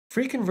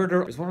Free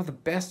Converter is one of the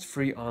best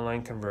free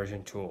online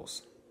conversion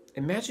tools.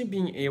 Imagine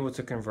being able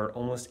to convert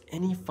almost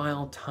any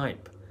file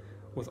type,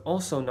 with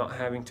also not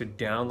having to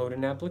download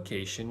an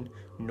application,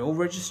 no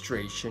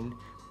registration,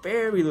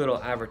 very little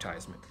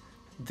advertisement.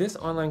 This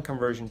online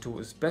conversion tool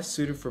is best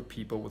suited for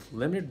people with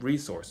limited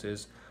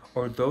resources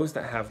or those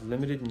that have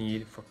limited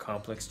need for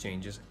complex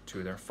changes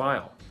to their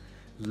file.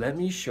 Let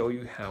me show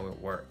you how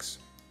it works.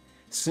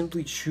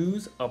 Simply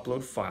choose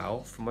Upload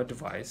File from a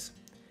device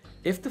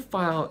if the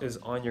file is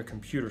on your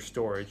computer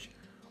storage,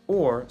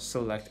 or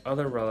select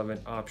other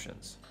relevant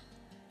options.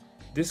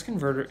 This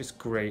converter is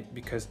great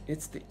because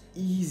it's the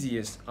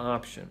easiest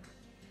option,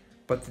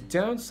 but the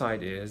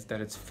downside is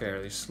that it's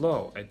fairly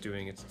slow at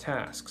doing its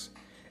tasks.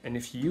 And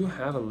if you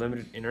have a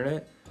limited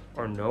internet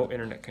or no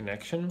internet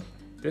connection,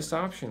 this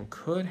option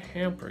could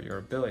hamper your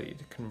ability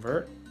to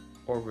convert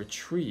or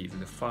retrieve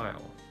the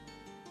file.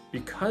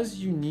 Because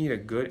you need a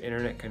good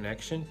internet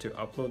connection to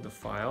upload the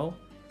file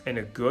and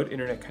a good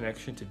internet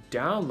connection to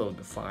download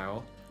the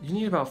file, you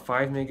need about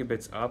 5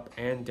 megabits up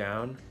and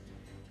down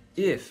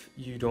if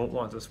you don't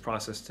want this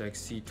process to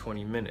exceed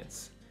 20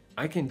 minutes.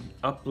 I can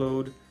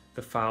upload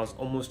the files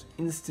almost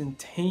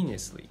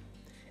instantaneously,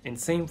 and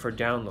same for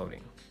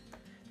downloading.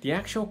 The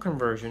actual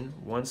conversion,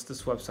 once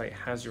this website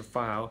has your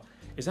file,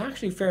 is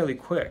actually fairly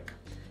quick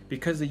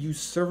because they use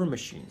server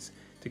machines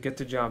to get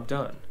the job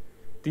done.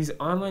 These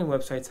online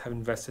websites have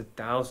invested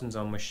thousands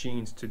on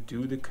machines to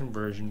do the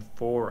conversion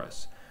for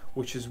us,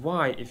 which is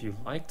why if you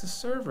like the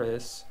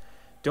service,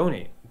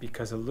 donate,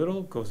 because a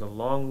little goes a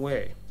long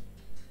way.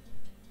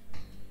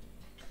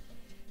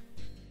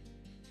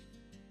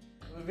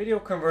 The video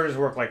converters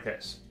work like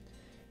this.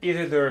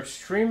 Either they're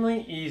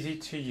extremely easy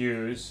to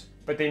use,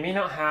 but they may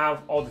not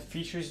have all the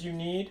features you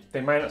need,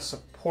 they might not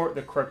support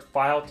the correct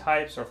file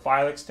types or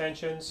file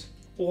extensions,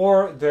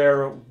 or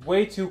they're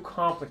way too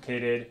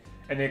complicated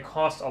and they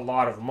cost a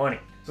lot of money.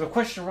 So the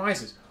question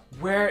arises,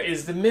 where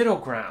is the middle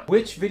ground?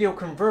 Which video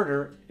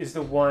converter is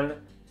the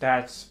one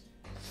that's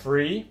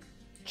free,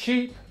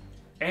 cheap,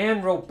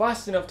 and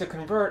robust enough to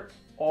convert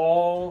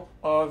all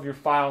of your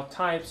file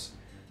types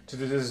to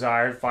the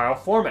desired file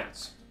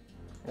formats?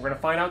 We're going to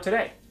find out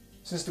today.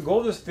 Since the goal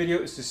of this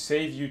video is to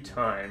save you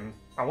time,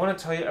 I want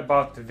to tell you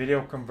about the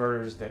video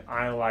converters that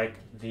I like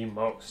the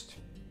most.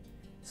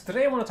 So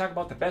today I want to talk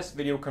about the best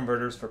video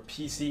converters for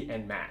PC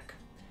and Mac.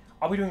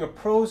 I'll be doing a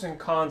pros and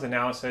cons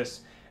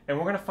analysis, and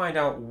we're going to find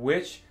out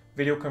which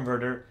video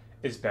converter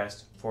is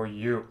best for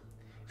you.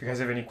 If you guys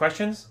have any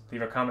questions,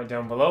 leave a comment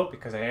down below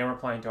because I am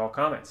replying to all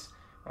comments.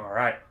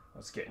 Alright,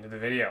 let's get into the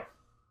video.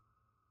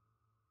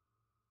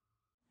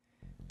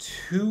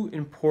 Two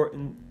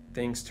important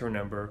things to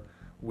remember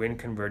when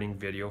converting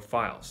video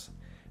files.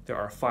 There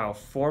are file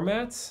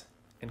formats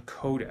and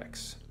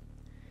codecs.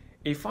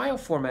 A file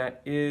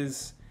format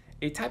is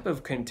a type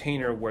of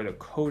container where the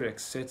codec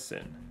sits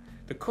in.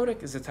 The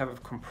codec is a type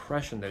of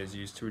compression that is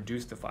used to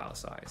reduce the file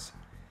size.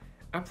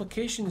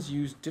 Applications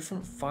use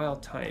different file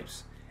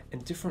types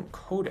and different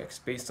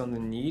codecs based on the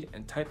need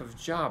and type of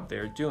job they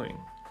are doing.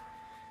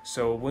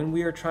 So when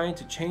we are trying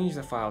to change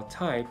the file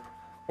type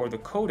or the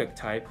codec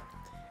type,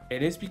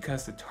 it is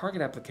because the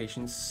target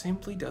application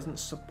simply doesn't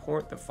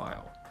support the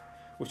file,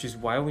 which is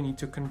why we need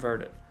to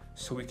convert it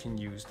so we can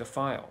use the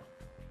file.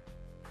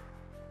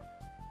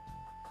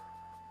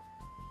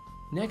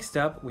 Next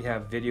up, we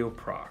have Video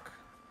Proc.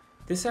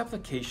 This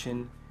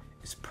application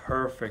is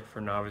perfect for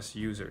novice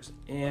users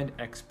and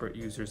expert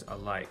users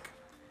alike.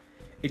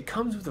 It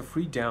comes with a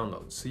free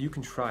download so you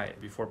can try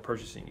it before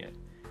purchasing it.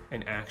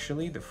 And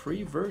actually, the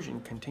free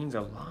version contains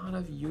a lot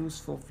of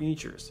useful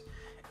features,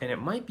 and it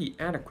might be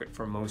adequate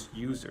for most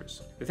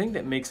users. The thing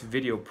that makes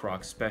Video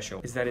Proc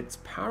special is that it's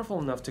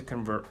powerful enough to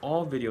convert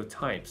all video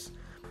types,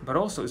 but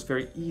also is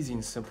very easy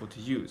and simple to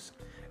use.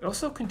 It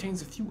also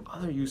contains a few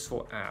other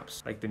useful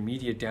apps, like the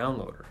Media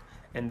Downloader,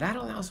 and that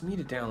allows me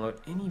to download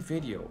any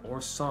video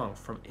or song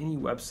from any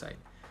website.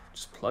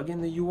 Just plug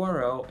in the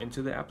URL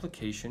into the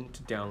application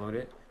to download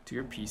it to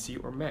your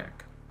PC or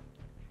Mac.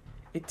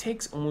 It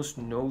takes almost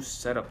no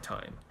setup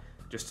time.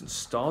 Just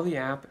install the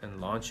app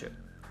and launch it.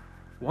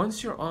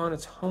 Once you're on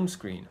its home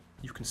screen,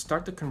 you can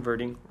start the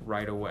converting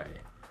right away.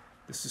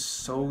 This is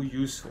so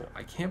useful.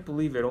 I can't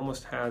believe it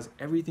almost has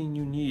everything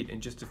you need in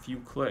just a few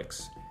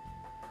clicks.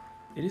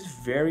 It is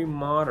very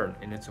modern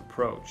in its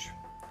approach.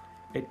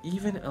 It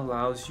even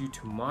allows you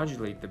to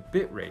modulate the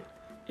bitrate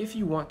if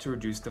you want to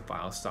reduce the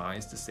file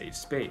size to save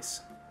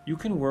space. You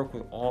can work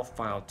with all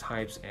file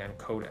types and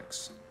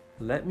codecs.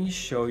 Let me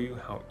show you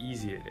how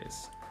easy it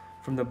is.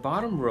 From the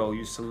bottom row,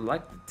 you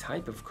select the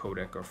type of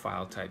codec or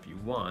file type you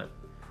want.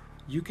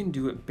 You can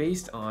do it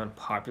based on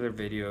popular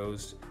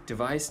videos,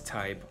 device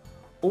type,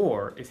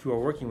 or if you are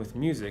working with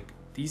music,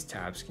 these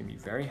tabs can be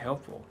very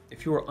helpful.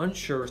 If you are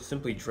unsure,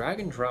 simply drag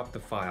and drop the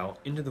file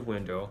into the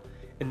window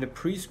and the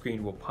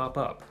pre-screen will pop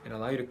up and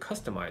allow you to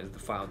customize the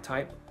file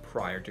type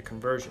prior to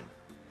conversion.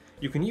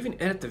 You can even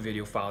edit the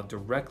video file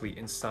directly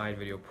inside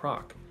Video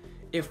Proc,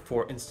 if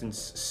for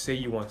instance, say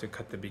you want to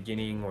cut the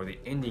beginning or the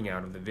ending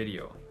out of the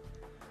video.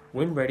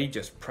 When ready,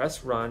 just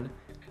press run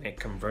and it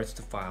converts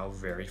the file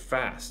very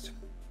fast.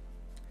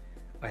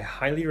 I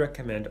highly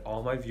recommend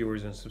all my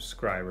viewers and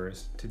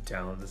subscribers to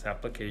download this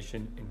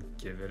application and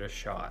give it a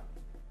shot.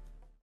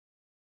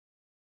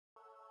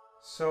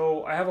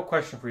 So I have a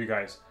question for you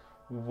guys.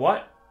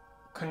 What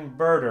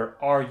converter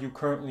are you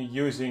currently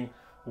using?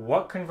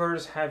 What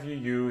converters have you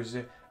used?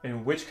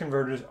 And which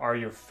converters are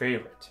your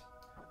favorite?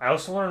 I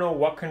also want to know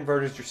what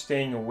converters you're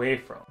staying away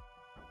from.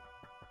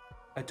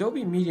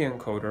 Adobe Media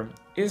Encoder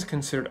is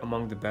considered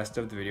among the best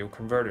of the video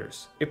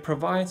converters. It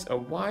provides a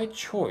wide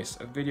choice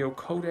of video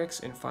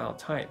codecs and file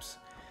types,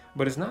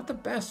 but is not the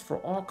best for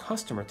all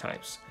customer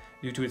types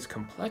due to its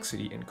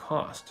complexity and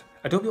cost.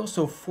 Adobe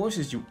also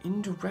forces you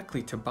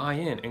indirectly to buy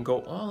in and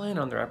go all in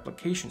on their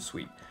application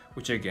suite,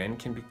 which again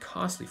can be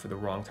costly for the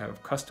wrong type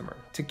of customer.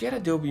 To get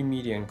Adobe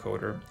Media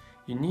Encoder,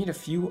 you need a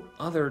few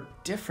other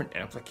different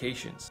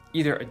applications,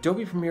 either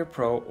Adobe Premiere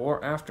Pro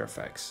or After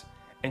Effects.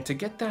 And to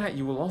get that,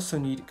 you will also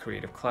need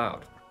Creative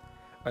Cloud.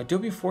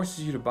 Adobe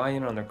forces you to buy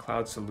in on their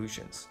cloud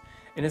solutions,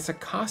 and it's a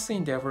costly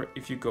endeavor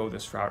if you go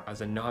this route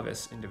as a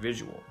novice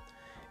individual.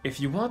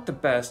 If you want the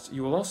best,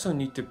 you will also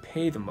need to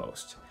pay the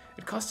most.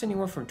 It costs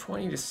anywhere from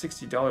 $20 to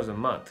 $60 a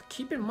month.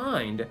 Keep in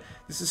mind,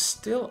 this is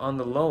still on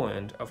the low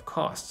end of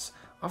costs.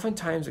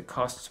 Oftentimes it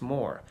costs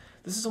more.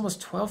 This is almost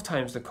 12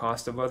 times the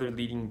cost of other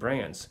leading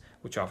brands,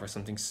 which offer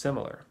something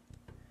similar.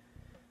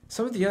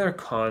 Some of the other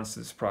cons to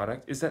this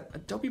product is that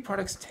Adobe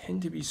products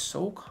tend to be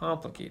so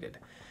complicated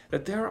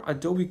that there are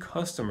Adobe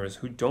customers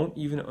who don't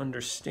even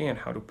understand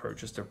how to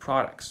purchase their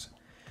products.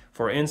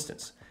 For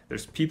instance,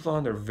 there's people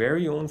on their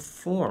very own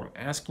forum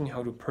asking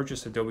how to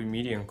purchase Adobe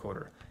Media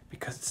Encoder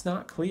because it's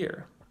not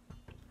clear.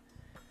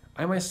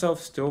 I myself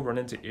still run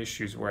into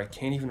issues where I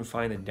can't even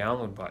find the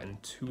download button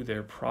to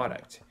their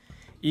product,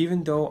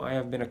 even though I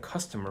have been a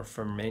customer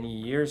for many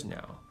years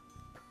now.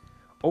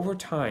 Over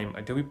time,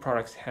 Adobe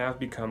products have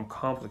become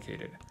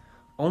complicated,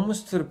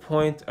 almost to the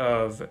point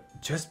of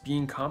just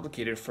being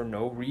complicated for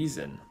no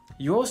reason.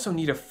 You also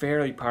need a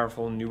fairly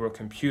powerful newer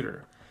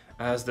computer,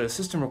 as the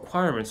system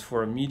requirements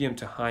for a medium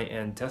to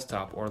high-end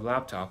desktop or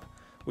laptop,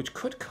 which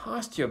could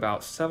cost you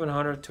about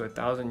 $700 to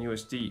 $1,000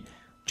 USD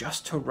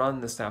just to run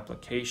this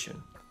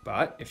application.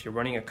 But if you're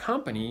running a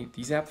company,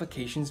 these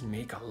applications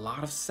make a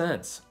lot of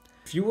sense.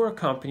 If you are a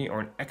company or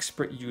an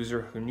expert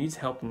user who needs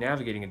help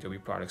navigating Adobe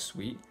Product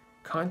Suite,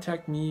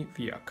 contact me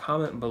via a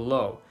comment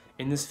below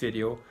in this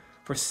video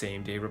for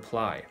same-day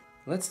reply.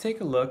 Let's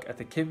take a look at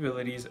the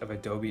capabilities of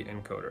Adobe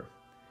Encoder.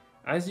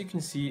 As you can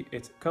see,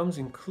 it comes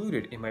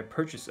included in my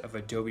purchase of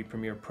Adobe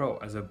Premiere Pro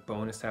as a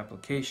bonus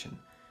application,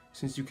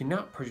 since you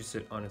cannot purchase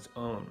it on its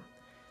own.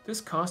 This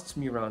costs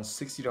me around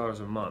 $60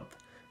 a month,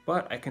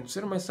 but I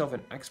consider myself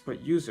an expert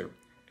user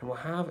and will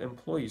have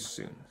employees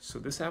soon, so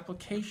this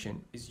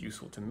application is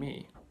useful to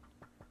me.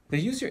 The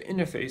user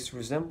interface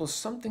resembles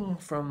something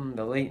from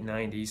the late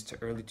 90s to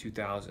early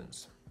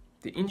 2000s.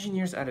 The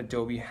engineers at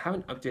Adobe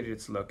haven't updated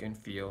its look and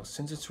feel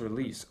since its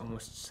release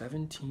almost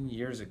 17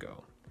 years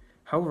ago.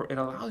 However, it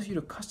allows you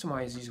to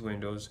customize these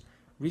windows,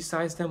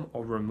 resize them,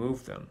 or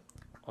remove them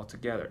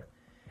altogether.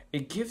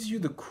 It gives you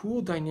the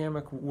cool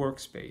dynamic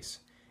workspace.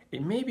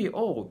 It may be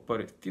old,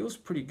 but it feels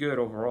pretty good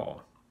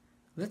overall.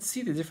 Let's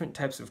see the different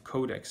types of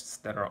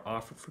codecs that are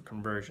offered for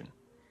conversion.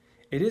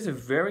 It is a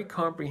very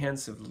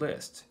comprehensive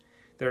list.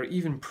 There are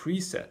even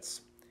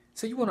presets.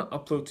 Say you want to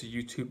upload to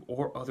YouTube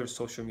or other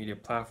social media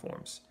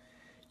platforms.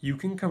 You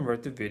can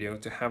convert the video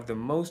to have the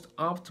most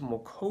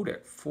optimal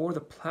codec for the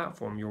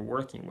platform you're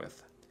working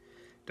with.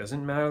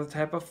 Doesn't matter the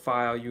type of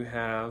file you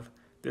have,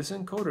 this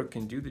encoder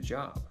can do the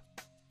job.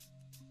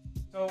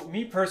 So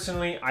me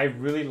personally, I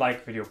really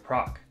like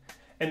VideoProc.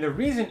 And the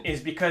reason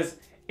is because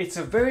it's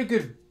a very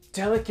good,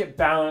 delicate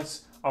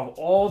balance of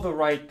all the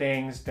right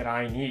things that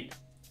I need.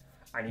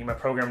 I need my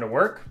program to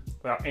work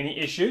without any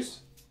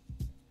issues.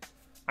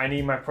 I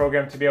need my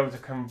program to be able to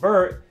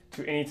convert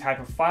to any type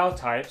of file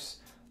types.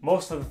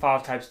 Most of the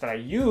file types that I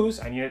use,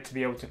 I need it to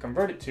be able to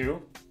convert it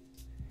to.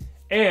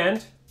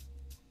 And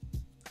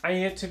I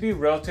need it to be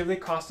relatively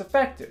cost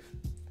effective.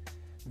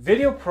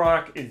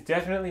 VideoProc is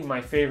definitely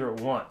my favorite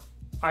one.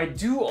 I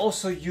do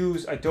also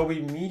use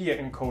Adobe Media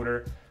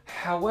Encoder.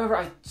 However,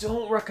 I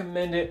don't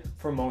recommend it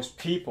for most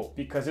people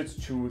because it's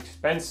too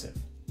expensive.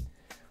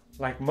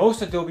 Like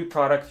most Adobe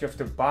products, you have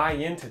to buy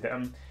into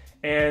them,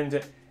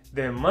 and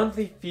the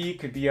monthly fee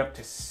could be up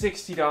to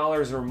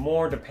 $60 or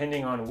more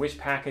depending on which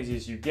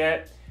packages you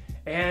get.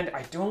 And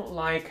I don't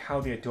like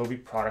how the Adobe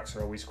products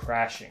are always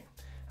crashing.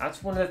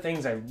 That's one of the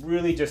things I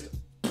really just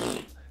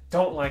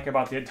don't like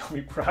about the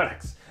Adobe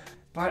products.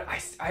 But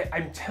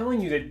I'm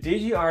telling you that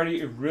Digi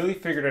already really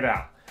figured it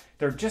out.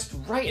 They're just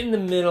right in the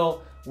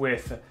middle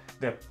with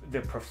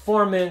the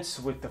performance,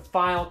 with the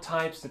file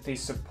types that they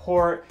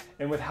support,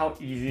 and with how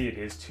easy it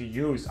is to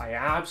use. I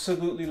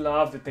absolutely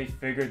love that they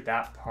figured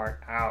that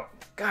part out.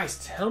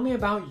 Guys, tell me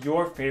about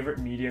your favorite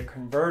media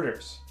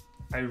converters.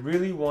 I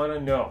really want to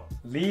know.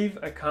 Leave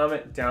a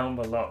comment down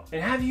below.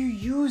 And have you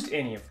used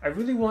any of them? I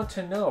really want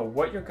to know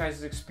what your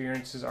guys'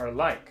 experiences are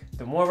like.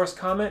 The more of us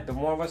comment, the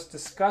more of us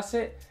discuss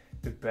it,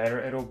 the better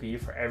it'll be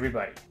for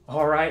everybody.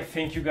 All right,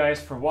 thank you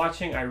guys for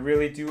watching. I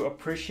really do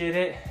appreciate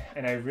it,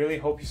 and I really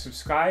hope you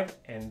subscribe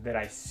and that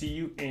I see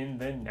you in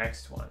the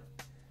next one.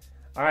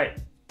 All right,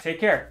 take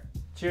care.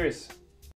 Cheers.